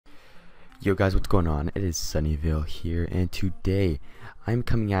Yo guys, what's going on? It is Sunnyvale here, and today I'm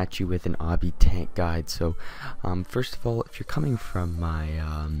coming at you with an Obby tank guide. So first of all, if you're coming from my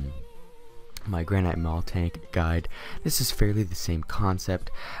GRANITE MAUL tank guide, this is fairly the same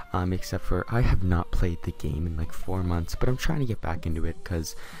concept, except for I have not played the game in like 4 months, but I'm trying to get back into it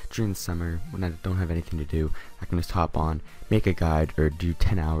because during the summer when I don't have anything to do, I can just hop on, make a guide, or do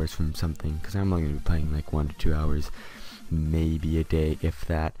 10 hours from something, because I'm only going to be playing like 1 to 2 hours, maybe a day, if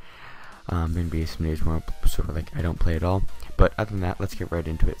that. Maybe some days where sort of like I don't play at all, but other than that, let's get right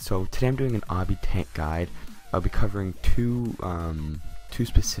into it. So today I'm doing an Obby tank guide. I'll be covering two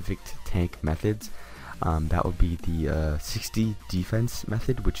specific tank methods. That would be the 60 defense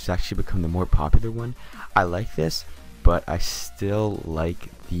method, which has actually become the more popular one. I like this, but I still like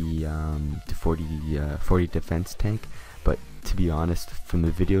the 40 defense tank. But to be honest, from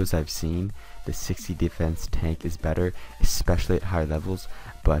the videos I've seen, the 60 defense tank is better, especially at higher levels.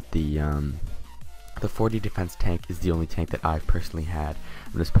 But the 40 defense tank is the only tank that I've personally had.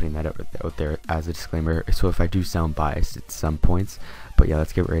 I'm just putting that out there as a disclaimer, so if I do sound biased at some points. But yeah,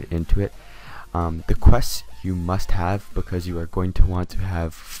 let's get right into it. The quests you must have, because you are going to want to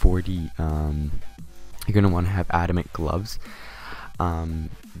have 40, you're going to want to have adamant gloves.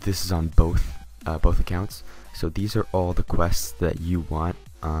 This is on both accounts. So these are all the quests that you want.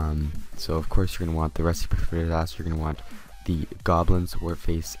 So of course you're going to want the recipe for disaster, you're going to want the goblins,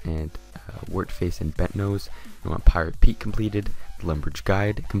 Wartface and Bent Nose. You want Pirate Pete completed, the Lumber's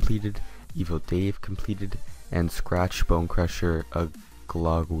Guide completed, Evil Dave completed, and Scratch Bone Crusher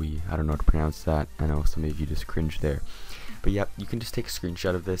Glogwy. I don't know how to pronounce that. I know some of you just cringe there. But yep, you can just take a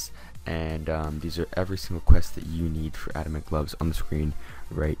screenshot of this, and these are every single quest that you need for adamant gloves on the screen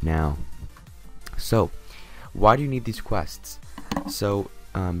right now. So, why do you need these quests? So,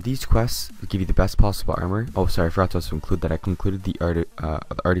 these quests give you the best possible armor. Oh, sorry, I forgot to also include that. I included the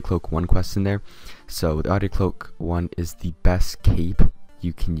Arty Cloak 1 quest in there. So the Arty Cloak 1 is the best cape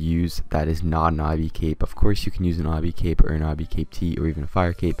you can use that is not an Obby cape. Of course you can use an Obby cape or an Obby cape T or even a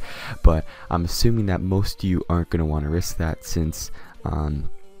fire cape, but I'm assuming that most of you aren't going to want to risk that, since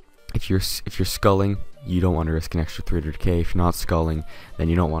if you're sculling, you don't want to risk an extra 300k. If you're not sculling, then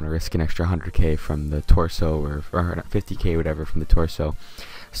you don't want to risk an extra 100k from the torso, or 50k, whatever, from the torso.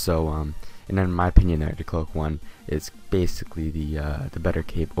 So, and in my opinion, the Arty Cloak 1 is basically the better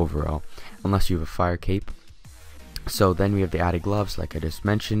cape overall, unless you have a fire cape. So then we have the added gloves, like I just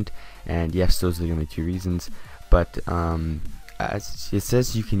mentioned, and yes, those are the only 2 reasons. But as it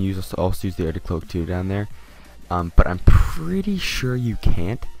says, you can also use the Arty Cloak 2 down there, but I'm pretty sure you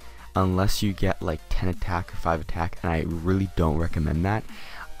can't, unless you get like 10 attack or 5 attack, and I really don't recommend that.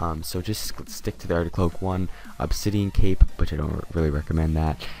 So just stick to the Arty Cloak 1, Obsidian cape, which I don't really recommend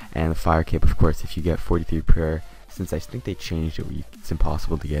that, and the fire cape, of course, if you get 43 prayer, since I think they changed it, it's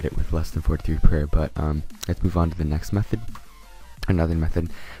impossible to get it with less than 43 prayer. But let's move on to the next method,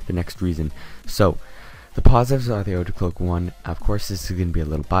 the next reason. So the positives are the Arty Cloak 1. Of course, this is going to be a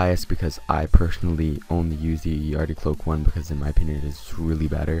little biased because I personally only use the Arty Cloak 1 because in my opinion it is really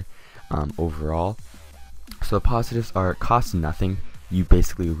better overall. So the positives are it costs nothing. You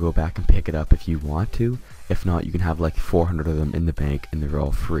basically will go back and pick it up if you want to. If not, you can have like 400 of them in the bank and they're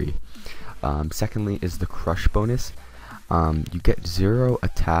all free. Secondly is the crush bonus. You get 0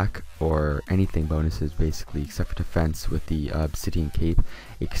 attack or anything bonuses basically, except for defense with the Obsidian cape,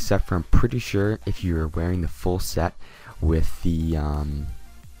 except for I'm pretty sure if you're wearing the full set with the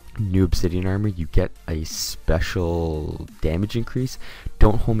new Obsidian armor, you get a special damage increase.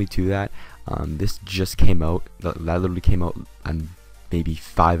 Don't hold me to that. This just came out. That literally came out maybe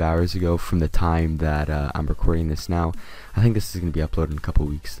 5 hours ago from the time that I'm recording this now. I think this is going to be uploaded in a couple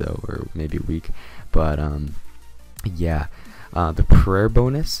weeks though, or maybe a week. But yeah, the prayer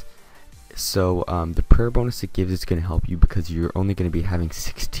bonus. So the prayer bonus it gives is going to help you because you're only going to be having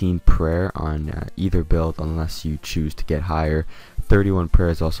 16 prayer on either build unless you choose to get higher. 31 prayer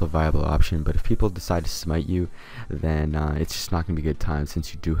is also a viable option, but if people decide to smite you, then it's just not going to be a good time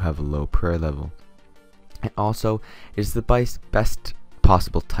since you do have a low prayer level. And also, it's the best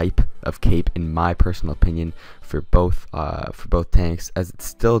possible type of cape in my personal opinion for both tanks, as it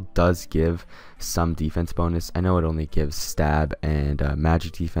still does give some defense bonus. I know it only gives stab and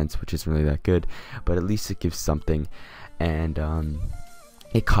magic defense, which isn't really that good, but at least it gives something, and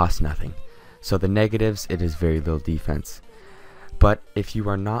it costs nothing. So the negatives, it is very little defense. But if you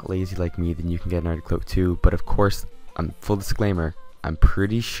are not lazy like me, then you can get an Arty Cloak 2, but of course, full disclaimer, I'm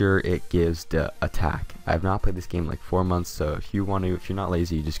pretty sure it gives the attack. I have not played this game in like 4 months, so if you're not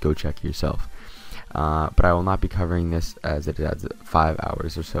lazy, just go check yourself. But I will not be covering this as it adds 5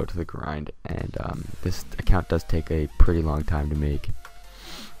 hours or so to the grind, and this account does take a pretty long time to make.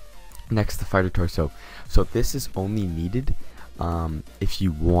 Next, the fighter torso. So this is only needed if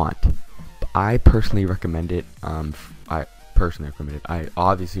you want. I personally recommend it. I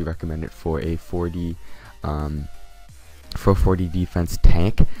obviously recommend it for a 40 defense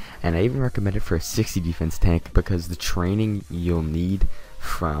tank, and I even recommend it for a 60 defense tank, because the training you'll need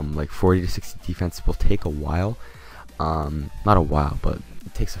from like 40 to 60 defense will take a while. Not a while, but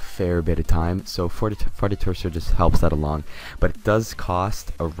it takes a fair bit of time. So 40 torso just helps that along, but it does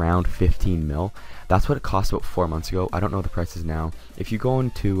cost around 15 mil. That's what it cost about 4 months ago. I don't know the prices now. If you go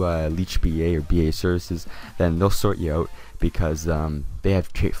into Leech BA or BA services, then they'll sort you out, because they have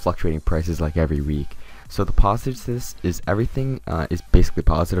fluctuating prices like every week. So the positives to this is everything is basically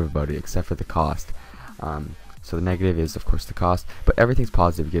positive about it except for the cost. So the negative is of course the cost, but everything's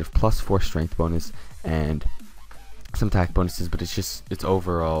positive. You get a +4 strength bonus and some attack bonuses, but it's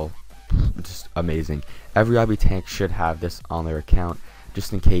overall just amazing. Every Obby tank should have this on their account,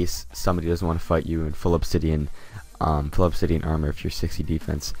 just in case somebody doesn't want to fight you in full obsidian armor if you're 60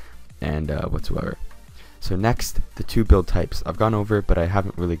 defense and whatsoever. So next, the 2 build types. I've gone over it, but I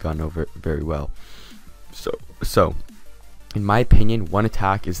haven't really gone over it very well. So in my opinion, 1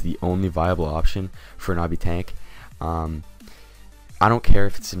 attack is the only viable option for an Obby tank. I don't care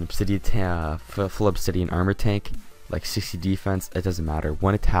if it's an obsidian full obsidian armor tank, like 60 defense, it doesn't matter.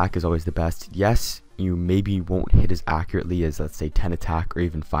 1 attack is always the best. Yes, you maybe won't hit as accurately as, let's say, 10 attack or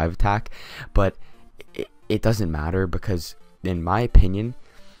even 5 attack, but it doesn't matter, because in my opinion,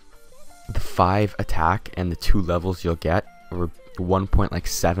 the 5 attack and the 2 levels you'll get, or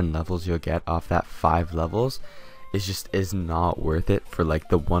 1.7 levels you'll get off that 5 levels, is not worth it for like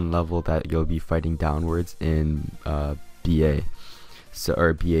the 1 level that you'll be fighting downwards in BA,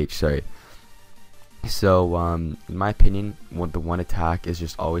 or BH, sorry. So in my opinion, the 1 attack is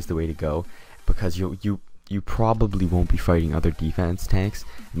just always the way to go, because you probably won't be fighting other defense tanks,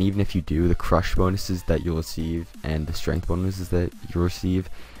 and even if you do, the crush bonuses that you'll receive and the strength bonuses that you'll receive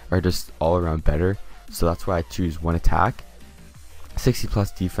are just all around better. So that's why I choose 1 attack. 60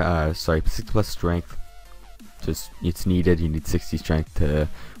 plus strength, just it's needed. You need 60 strength to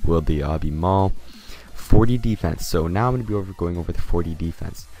wield the Obby MAUL. 40 defense. So now I'm going to be going over the 40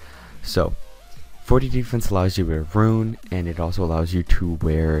 defense. So 40 defense allows you to wear rune, and it also allows you to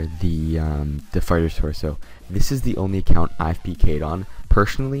wear the fighter's torso. This is the only account I've PK'd on.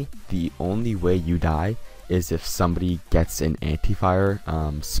 Personally, the only way you die is if somebody gets an anti-fire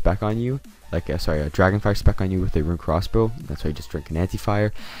spec on you, like a dragonfire spec on you with a rune crossbow. That's why you just drink an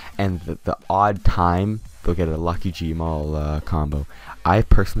anti-fire, and the odd time they'll get a lucky GMAUL combo. I've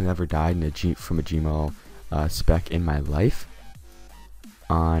personally never died from a GMAUL spec in my life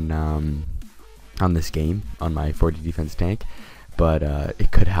on this game, on my 40 defense tank, but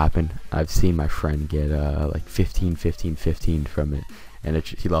it could happen. I've seen my friend get like 15 from it, and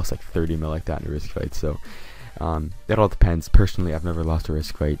he lost like 30 mil like that in a risk fight. So it all depends. Personally, I've never lost a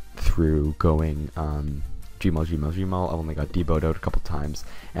risk fight through going GMAUL. I've only got deboed out a couple times,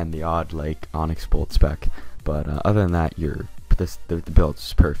 and the odd like Onyx Bolt spec, but other than that, the build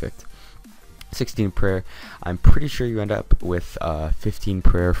is perfect. 16 prayer, I'm pretty sure you end up with 15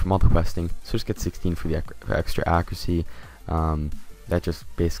 prayer from all the questing, so just get 16 for the extra accuracy. That just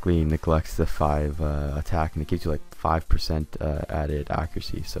basically neglects the 5 attack, and it gives you like 5% added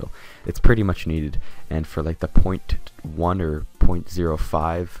accuracy, so it's pretty much needed. And for like the 0.1 or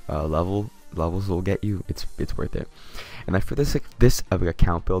 0.05 levels will get you, it's worth it. And then for this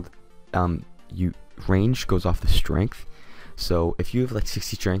account build, range goes off the strength. So if you have like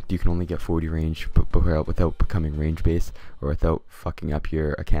 60 strength, you can only get 40 range without becoming range based or without fucking up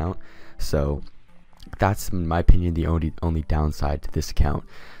your account. So that's, in my opinion, the only downside to this account.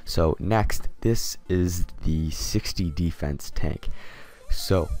 So next, this is the 60 defense tank.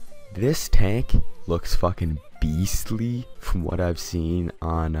 So this tank looks fucking beastly from what I've seen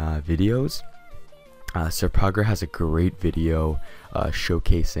on videos. Serpagra has a great video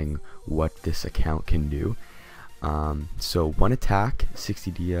showcasing what this account can do. So 1 attack,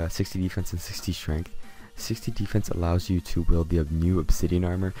 60 defense, and 60 strength. 60 defense allows you to wield the new Obsidian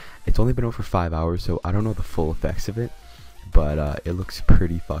armor. It's only been out for 5 hours, so I don't know the full effects of it, but it looks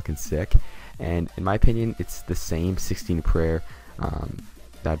pretty fucking sick. And in my opinion, it's the same 16 prayer.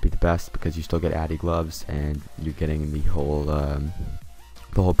 That'd be the best, because you still get addy gloves, and you're getting the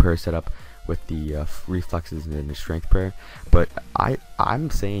whole prayer setup with the reflexes and the strength prayer. But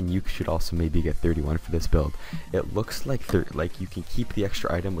I'm saying you should also maybe get 31 for this build. It looks like you can keep the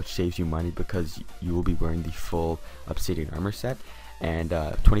extra item, which saves you money because you will be wearing the full Obsidian armor set, and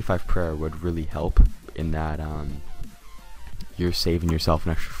 25 prayer would really help in that. You're saving yourself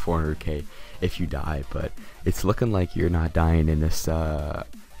an extra 400k if you die, but it's looking like you're not dying in this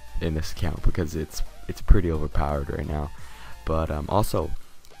in this account because it's pretty overpowered right now. But also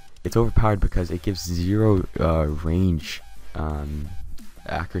it's overpowered because it gives 0 range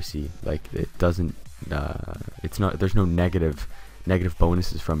accuracy. Like it doesn't there's no negative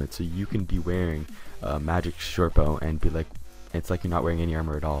bonuses from it, so you can be wearing a magic short bow and be like, it's like you're not wearing any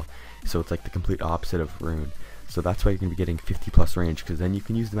armor at all. So it's like the complete opposite of rune. So that's why you're gonna be getting 50 plus range, because then you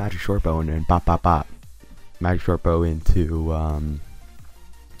can use the magic short bow and then bop bop bop magic short bow into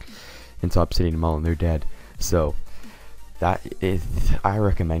Obsidian and MAUL, and they're dead. So that is, I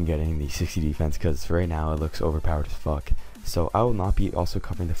recommend getting the 60 defense because right now it looks overpowered as fuck. So I will not be also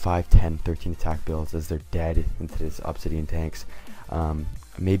covering the 5, 10, 13 attack builds as they're dead into this Obsidian tanks.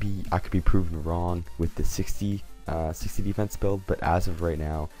 Maybe I could be proven wrong with the 60 defense build, but as of right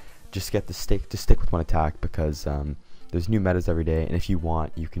now, just stick with one attack, because there's new metas every day, and if you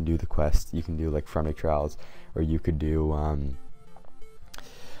want, you can do the quest. You can do like Frenetic Trials, or you could do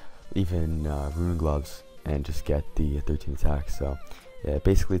even Rune Gloves and just get the 13 attacks. So yeah,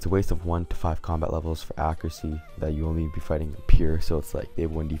 basically it's a waste of 1 to 5 combat levels for accuracy that you only be fighting pure, so it's like they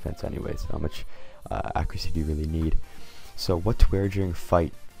have 1 defense anyway, so how much accuracy do you really need? So what to wear during a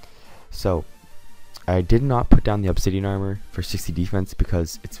fight? So I did not put down the Obsidian armor for 60 defense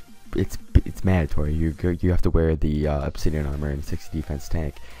because it's mandatory. You have to wear the Obsidian armor in 60 defense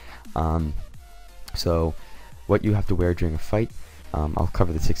tank. So what you have to wear during a fight, I'll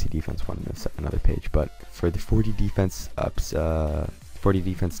cover the 60 defense one in another page, but for the 40 defense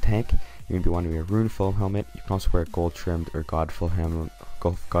tank, you're gonna be wanting to wear a rune full helmet. You can also wear a gold trimmed or god full helmet,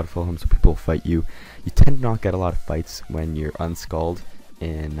 so people will fight you. You tend to not get a lot of fights when you're unskulled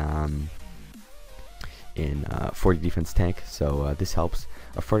in 40 defense tank, so this helps.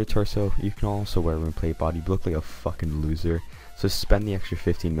 A 40 torso, you can also wear rune plate body. You look like a fucking loser, so spend the extra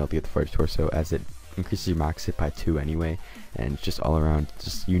 15 mil to get the 40 torso, as it increases your max hit by 2 anyway, and it's just all around,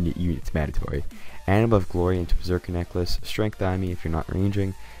 just it's mandatory. Animal of Glory into Berserker necklace. Strength Amy if you're not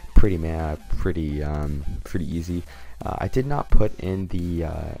ranging. Pretty easy. I did not put in the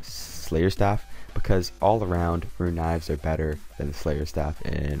Slayer staff because all around rune knives are better than the Slayer staff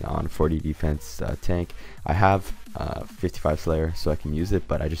on 40 defense tank. I have 55 Slayer, so I can use it,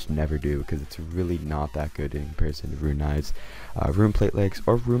 but I just never do because it's really not that good in comparison to rune knives. Rune plate legs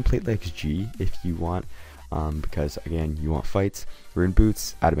or rune plate legs G if you want, because again you want fights. Rune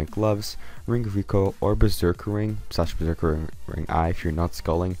boots, adamant gloves, ring of recoil, or berserker ring / berserker ring I if you're not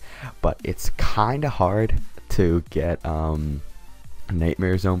sculling. But it's kind of hard to get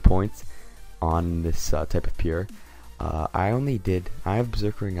nightmare zone points on this type of pure. I have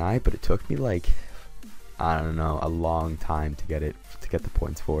berserker ring I, but it took me like, I don't know, a long time to get the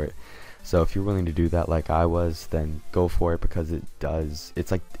points for it. So if you're willing to do that like I was, then go for it, because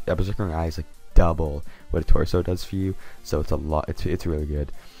it's like a berserker ring I is like double what a torso does for you, so it's a lot. It's really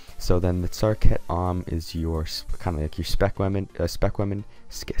good. So then the Sarket is your kind of like your spec weapon.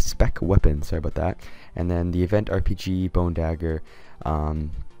 Sorry about that. And then the event RPG bone dagger are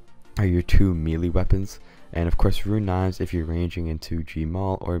your 2 melee weapons. And of course rune knives if you're ranging into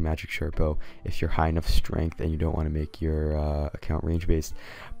GMAUL, or magic short bow if you're high enough strength and you don't want to make your account range based.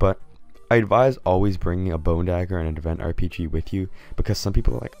 But I advise always bringing a bone dagger and an event RPG with you, because some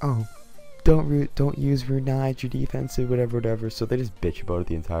people are like, oh, don't use rune knives, you're defensive, whatever, so they just bitch about it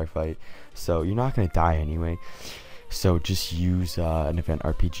the entire fight. So you're not gonna die anyway, so just use an event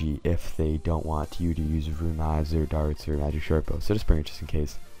RPG if they don't want you to use rune knives or darts or magic short bow, so just bring it just in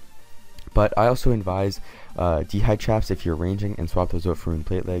case. But I also advise d'hide traps if you're ranging, and swap those out for rune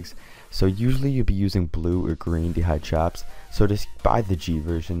plate legs. So usually you'll be using blue or green d'hide traps, so just buy the G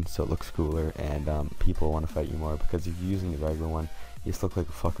version so it looks cooler, and people want to fight you more, because if you're using the regular one, you just look like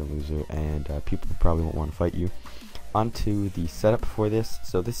a fucking loser, and people probably won't want to fight you. Onto the setup for this.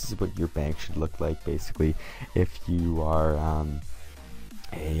 So this is what your bank should look like basically if you are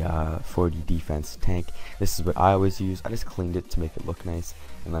a 40 defense tank. This is what I always use. I just cleaned it to make it look nice,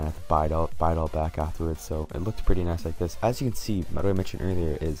 and then I have to buy it all back afterwards, so it looked pretty nice like this. As you can see, what I mentioned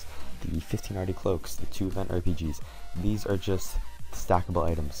earlier is the 15 RD cloaks, the 2 event RPGs. These are just stackable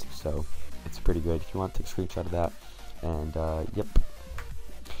items, so it's pretty good. If you want to take a screenshot of that. And yep,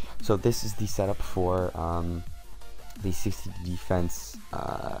 so this is the setup for the 60 defense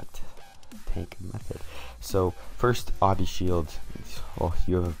tank method. So first, Obby shield. Oh,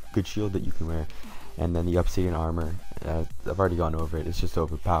 you have a good shield that you can wear, and then the Obsidian armor. I've already gone over it. It's just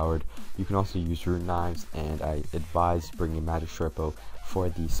overpowered. You can also use rune knives, and I advise bringing magic short bow for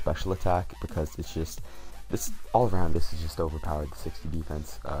the special attack, because it's just all around. This is just overpowered. The 60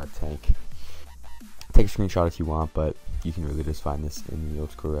 defense tank. Take a screenshot if you want, but you can really just find this in the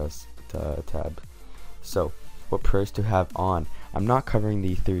OSRS tab. So what prayers to have on? I'm not covering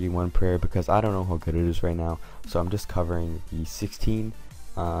the 31 prayer because I don't know how good it is right now, so I'm just covering the 16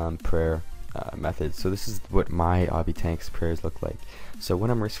 prayer method. So this is what my Obby tank's prayers look like. So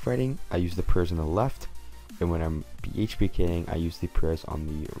when I'm risk fighting, I use the prayers on the left, and when I'm HPKing, I use the prayers on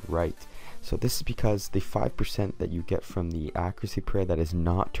the right. So this is because the 5% that you get from the accuracy prayer that is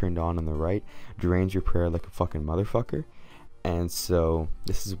not turned on the right drains your prayer like a fucking motherfucker. And so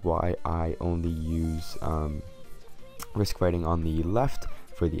this is why I only use risk fighting on the left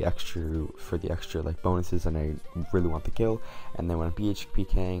for the extra like bonuses, and I really want the kill. And then when I'm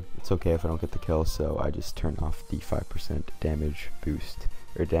BHPKing, it's okay if I don't get the kill, so I just turn off the 5% damage boost,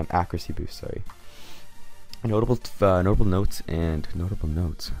 or accuracy boost, sorry. Notable notes and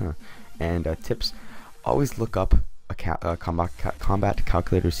tips: always look up a combat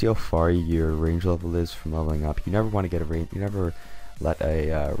calculator, see how far your range level is from leveling up. You never want to get you never let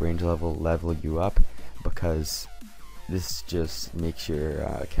a range level you up, because this just makes your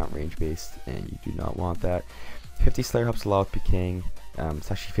account range based, and you do not want that. 50 Slayer helps a lot with PKing. It's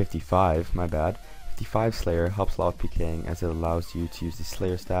actually 55, my bad. 55 Slayer helps a lot with PKing, as it allows you to use the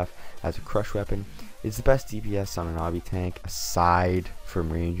Slayer staff as a crush weapon. It's the best DPS on an Obby tank aside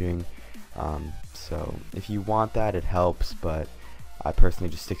from ranging. So if you want that, it helps, but I personally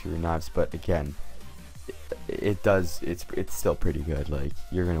just stick to your knives. But again, it's still pretty good. Like,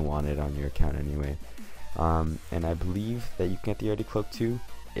 you're gonna want it on your account anyway. And I believe that you can get the Early Cloak too,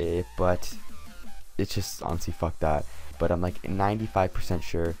 but it's just, honestly, fuck that. But I'm like 95%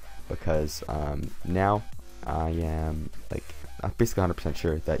 sure, because now I am like, I'm basically 100%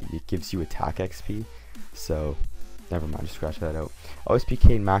 sure that it gives you attack XP. So never mind, just scratch that out. Always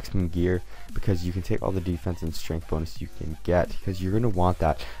PK in maximum gear, because you can take all the defense and strength bonus you can get, because you're gonna want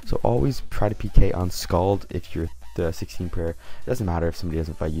that. So always try to PK on Scald if you're the 16 prayer. It doesn't matter if somebody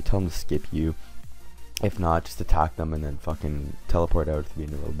doesn't fight you, tell them to skip you. If not, just attack them and then fucking teleport out to being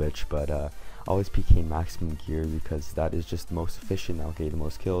a little bitch. But always PK in maximum gear, because that is just the most efficient. That'll get you the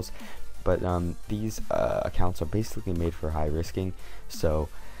most kills. But these accounts are basically made for high risking. So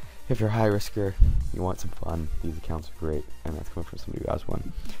if you're a high risker, you want some fun, these accounts are great. And that's coming from somebody who has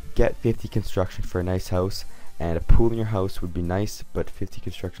one. Get 50 construction for a nice house, and a pool in your house would be nice, but 50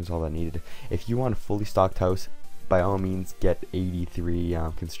 construction is all that needed. If you want a fully stocked house, by all means get 83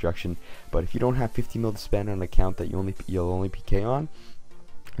 construction. But if you don't have 50 mil to spend on an account that you'll only PK on,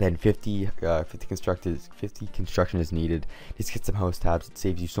 then 50 construction is needed. Just get some house tabs. It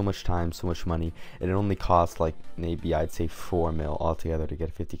saves you so much time, so much money, and it only costs like maybe I'd say 4 mil altogether to get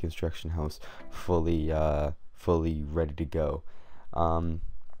a 50 construction house fully ready to go.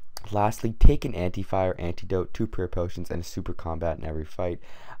 Lastly, take an anti-fire, antidote, 2 prayer potions, and a super combat in every fight.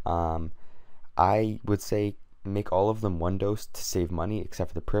 I would say make all of them 1 dose to save money,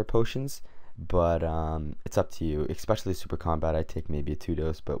 except for the prayer potions. But it's up to you. Especially super combat, I take maybe a 2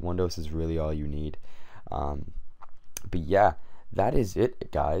 dose, but 1 dose is really all you need. But yeah, that is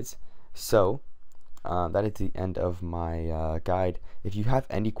it, guys. So that is the end of my guide. If you have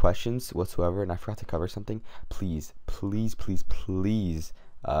any questions whatsoever and I forgot to cover something, please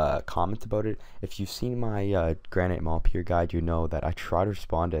comment about it. If you've seen my GRANITE MAUL peer guide, you know that I try to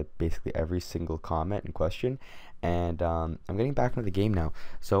respond to basically every single comment and question. And I'm getting back into the game now,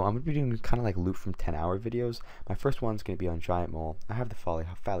 so I'm going to be doing kind of like loot from 10-hour videos. My first one's going to be on Giant MAUL. I have the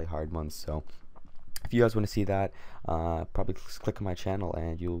fairly hard ones, so if you guys want to see that, probably click on my channel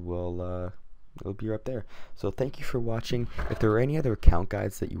and you will it'll be up there. So thank you for watching. If there are any other account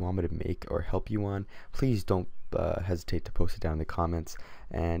guides that you want me to make or help you on, please don't hesitate to post it down in the comments.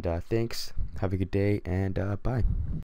 And thanks, have a good day, and bye.